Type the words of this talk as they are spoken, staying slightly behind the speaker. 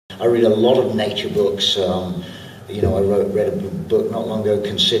I read a lot of nature books. You know, I read a book not long ago,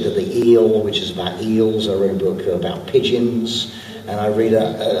 Consider the Eel, which is about eels. I read a book about pigeons. And I read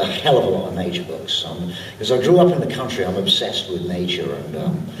a hell of a lot of nature books. Because I grew up in the country, I'm obsessed with nature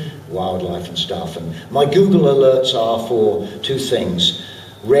and wildlife and stuff. And my Google alerts are for two things: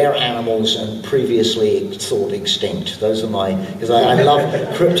 rare animals and previously thought extinct. Those are my, because I love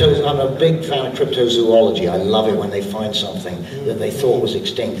cryptos. I'm a big fan of cryptozoology. I love it when they find something that they thought was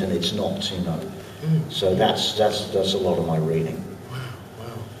extinct and it's not, you know. So that's a lot of my reading. Wow.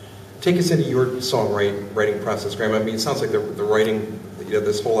 Take us into your songwriting process, Graham. I mean, it sounds like the writing, you know,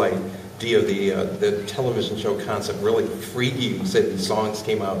 this whole idea of the television show concept really freed you. You said these songs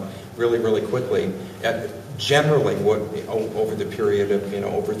came out really, really quickly. Generally, over the period of, you know,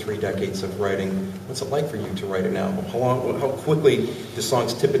 over 3 decades of writing, what's it like for you to write an album? How quickly do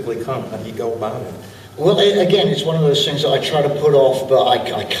songs typically come? How do you go about it? Well, again, it's one of those things that I try to put off, but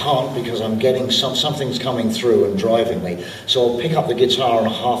I can't, because I'm getting something's coming through and driving me. So I'll pick up the guitar and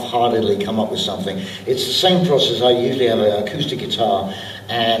half-heartedly come up with something. It's the same process. I usually have an acoustic guitar,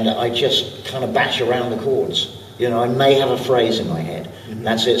 and I just kind of bash around the chords. You know, I may have a phrase in my head.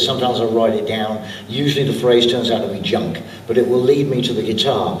 That's it. Sometimes I write it down. Usually the phrase turns out to be junk, but it will lead me to the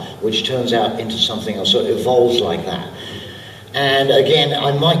guitar, which turns out into something else. So it evolves like that. And again,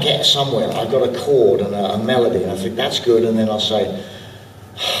 I might get somewhere. I've got a chord and a melody, and I think that's good, and then I'll say,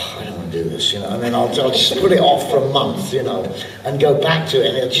 I don't want to do this, you know, and then I'll just put it off for a month, you know, and go back to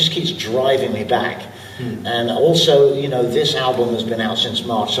it, and it just keeps driving me back. And also, you know, this album has been out since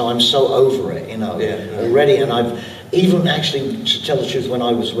March, so I'm so over it, you know, already. And I've even actually, to tell the truth, when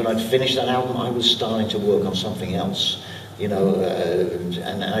I'd finished that album, I was starting to work on something else. You know,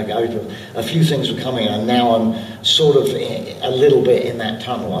 and a few things were coming, and now I'm sort of a little bit in that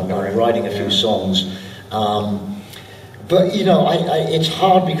tunnel. I'm writing a few songs, but you know, it's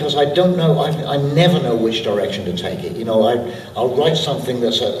hard because I don't know. I never know which direction to take it. You know, I'll write something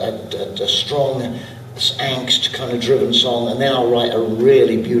that's a strong, angst kind of driven song, and then I'll write a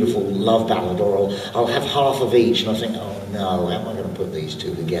really beautiful love ballad, or I'll have half of each, and I think, oh no, how am I going to put these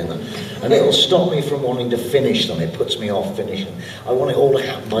two together? And it'll stop me from wanting to finish them. It puts me off finishing. I want it all to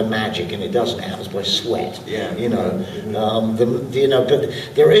happen by magic, and it doesn't. It happens by sweat. You know, you know.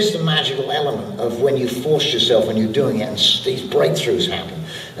 But there is the magical element of when you force yourself and you're doing it, and these breakthroughs happen,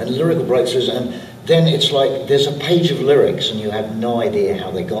 and lyrical breakthroughs, and then it's like there's a page of lyrics, and you have no idea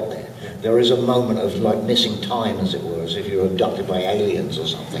how they got there. There is a moment of like missing time, as it were, as if you're abducted by aliens or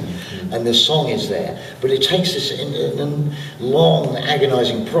something, and the song is there. But it takes this long,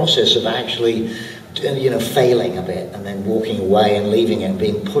 agonizing process of actually, you know, failing a bit and then walking away and leaving it and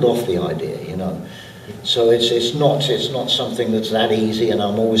being put off the idea, you know. So it's not something that's that easy, and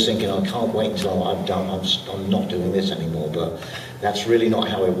I'm always thinking, I can't wait until I'm not doing this anymore. But that's really not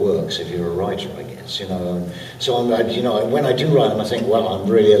how it works if you're a writer, I guess, you know. So you know, when I do write them, I think, well, I'm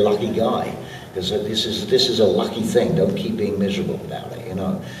really a lucky guy, because this is a lucky thing. Don't keep being miserable about it, you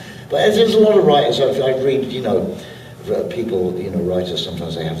know. But there's a lot of writers I read, you know, people, you know, writers,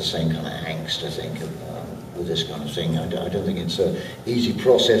 sometimes they have the same kind of angst, I think, with this kind of thing. I don't think it's an easy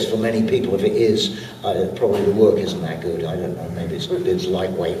process for many people. If it is, probably the work isn't that good. I don't know, maybe it's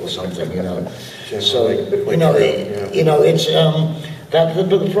lightweight or something, you know. So, you know, it's, but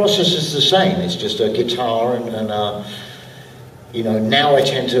the process is the same. It's just a guitar and you know, now I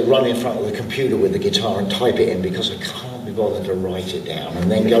tend to run in front of the computer with the guitar and type it in, because I can't be bothered to write it down and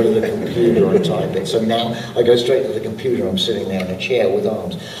then go to the computer and type it. So now I go straight to the computer. I'm sitting there in a chair with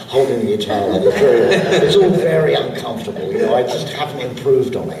arms, holding the guitar like a drill. It's all very uncomfortable, you know. I just haven't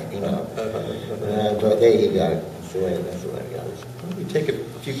improved on it, you know. But there you go. That's the way it goes. Let me take a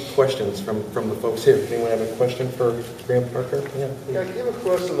few questions from the folks here. Anyone have a question for Graham Parker? Yeah, I came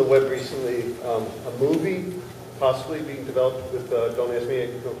across on the web recently a movie possibly being developed with Don't Ask Me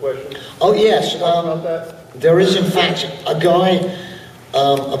No Questions. Oh, yes. Talk about that? There is, in fact, a guy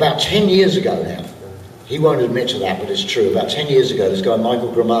about 10 years ago now. He won't admit to that, but it's true. About 10 years ago, this guy,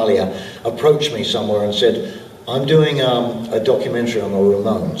 Michael Gramaglia, approached me somewhere and said, I'm doing a documentary on the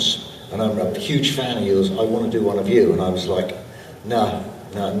Ramones, and I'm a huge fan of yours. I want to do one of you. And I was like, no,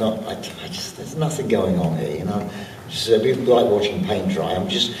 I just, there's nothing going on here, you know. Just, people like watching paint dry.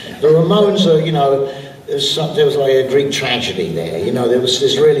 The Ramones are, you know, there was like a Greek tragedy there, you know.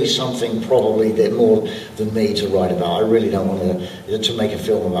 There's really something probably that more than me to write about. I really don't want to make a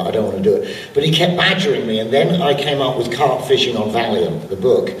film about. I don't want to do it. But he kept badgering me, and then I came up with Carp Fishing on Valium, the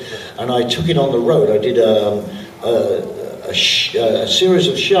book, and I took it on the road. I did a series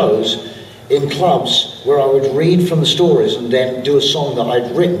of shows in clubs where I would read from the stories and then do a song that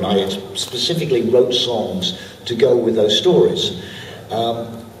I'd written. I specifically wrote songs to go with those stories.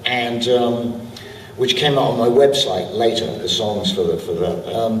 and which came out on my website later, the songs for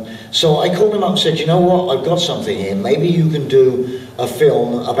that. So I called him up and said, you know what, I've got something here, maybe you can do a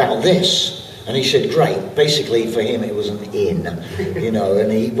film about this. And he said, great. Basically, for him, it was an in, you know,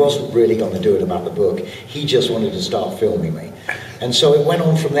 and he wasn't really going to do it about the book. He just wanted to start filming me. And so it went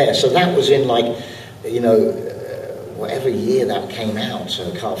on from there. So that was in, like, you know, whatever year that came out,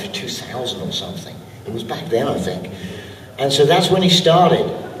 so 2000 or something. It was back then, I think. And so that's when he started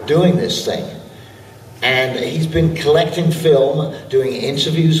doing this thing. And he's been collecting film, doing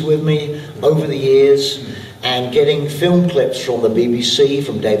interviews with me over the years, and getting film clips from the BBC,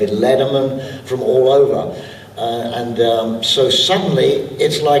 from David Letterman, from all over. So suddenly,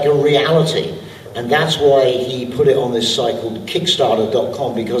 it's like a reality. And that's why he put it on this site called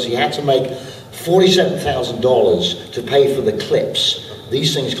Kickstarter.com, because he had to make $47,000 to pay for the clips.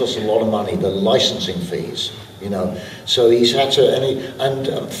 These things cost a lot of money, the licensing fees, you know. So he's had to, and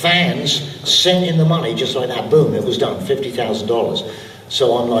fans sent in the money just like that, boom, it was done, $50,000.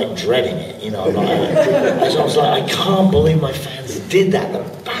 So I'm like dreading it, you know. I was like, I can't believe my fans did that, the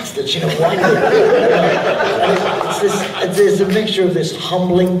bastards, you know, why did they? There's a mixture of this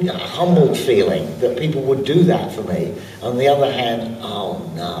humbled feeling that people would do that for me. On the other hand, oh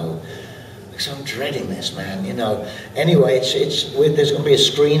no. So I'm dreading this, man, you know. Anyway, there's going to be a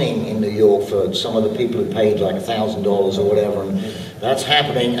screening in New York for some of the people who paid like $1,000 or whatever, and that's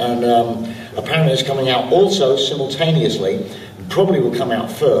happening. And apparently it's coming out also simultaneously, probably will come out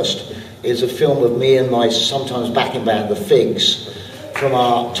first, is a film of me and my sometimes backing band, the Figs, from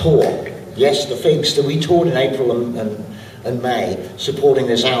our tour. Yes, the Figs, that we toured in April and May, supporting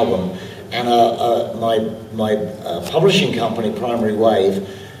this album. And my publishing company, Primary Wave,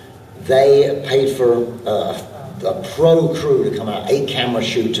 they paid for a pro crew to come out, 8-camera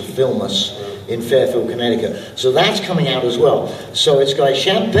shoot to film us in Fairfield, Connecticut. So that's coming out as well. So it's got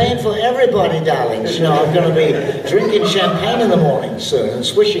champagne for everybody, darlings. You know, I'm going to be drinking champagne in the morning soon and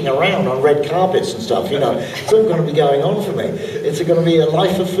swishing around on red carpets and stuff. You know, it's all going to be going on for me. It's going to be a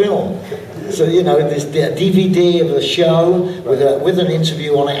life of film. So, you know, there's a DVD of the show with an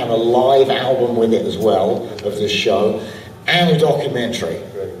interview on it and a live album with it as well of this show, and a documentary.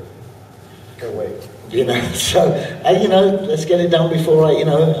 Can't wait. You know, so, you know, let's get it done before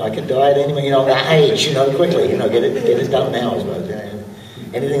I could die at any, you know, that age, you know, quickly, you know, get it done now, I suppose. You know.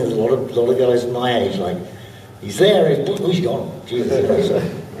 Anything, there's a lot of guys my age, like, he's there, he's gone, Jesus, you know, so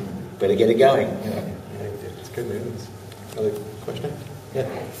better get it going, you know. It's good news. Another question? Yeah.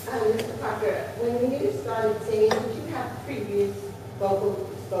 Mr. Parker, when you started singing, did you have previous vocal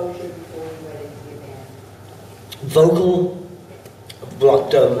exposure before you went into your band? Vocal?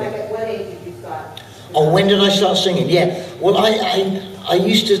 Like at what age did you start? Oh, when did I start singing? Yeah. Well, I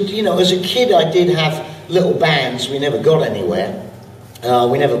used to, you know, as a kid I did have little bands. We never got anywhere.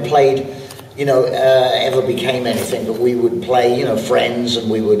 We never played, you know, ever became anything, but we would play, you know, Friends, and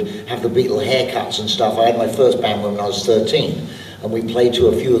we would have the Beatle haircuts and stuff. I had my first band when I was 13, and we played to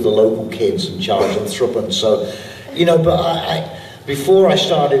a few of the local kids and charged them threepence. So, you know, but before I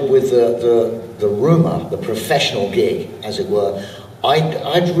started with the Rumour, the professional gig, as it were,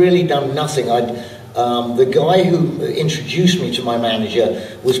 I'd really done nothing. The guy who introduced me to my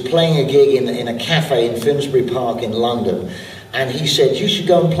manager was playing a gig in a cafe in Finsbury Park in London, and he said, you should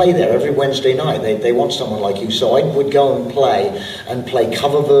go and play there every Wednesday night. They want someone like you. So I would go and play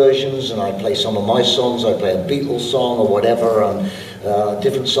cover versions, and I'd play some of my songs. I'd play a Beatles song or whatever, and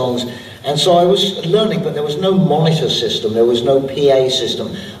different songs. And so I was learning, but there was no monitor system, there was no PA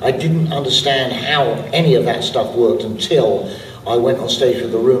system. I didn't understand how any of that stuff worked until I went on stage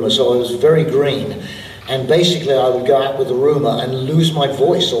with the Rumour, so I was very green. And basically I would go out with the Rumour and lose my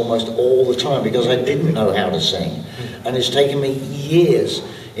voice almost all the time because I didn't know how to sing. And it's taken me years,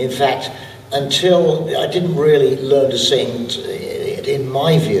 in fact, until I didn't really learn to sing, in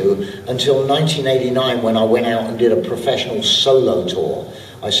my view, until 1989 when I went out and did a professional solo tour.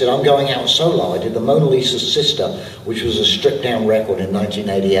 I said, I'm going out solo. I did the Mona Lisa's Sister, which was a stripped-down record in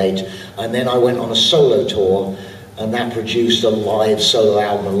 1988, and then I went on a solo tour, and that produced a live solo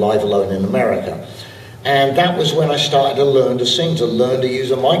album, Live Alone in America. And that was when I started to learn to sing, to learn to use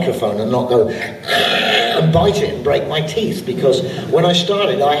a microphone and not go and bite it and break my teeth. Because when I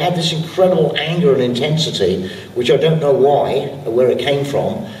started, I had this incredible anger and intensity, which I don't know why, where it came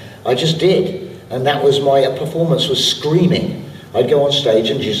from. I just did. And that was my performance, was screaming. I'd go on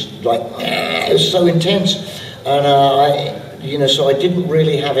stage and just like, it was so intense. And so I didn't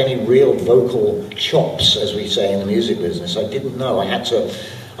really have any real vocal chops, as we say in the music business. I didn't know. I had to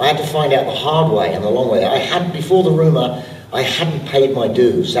find out the hard way and the long way. Before the Rumour, I hadn't paid my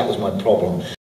dues. That was my problem.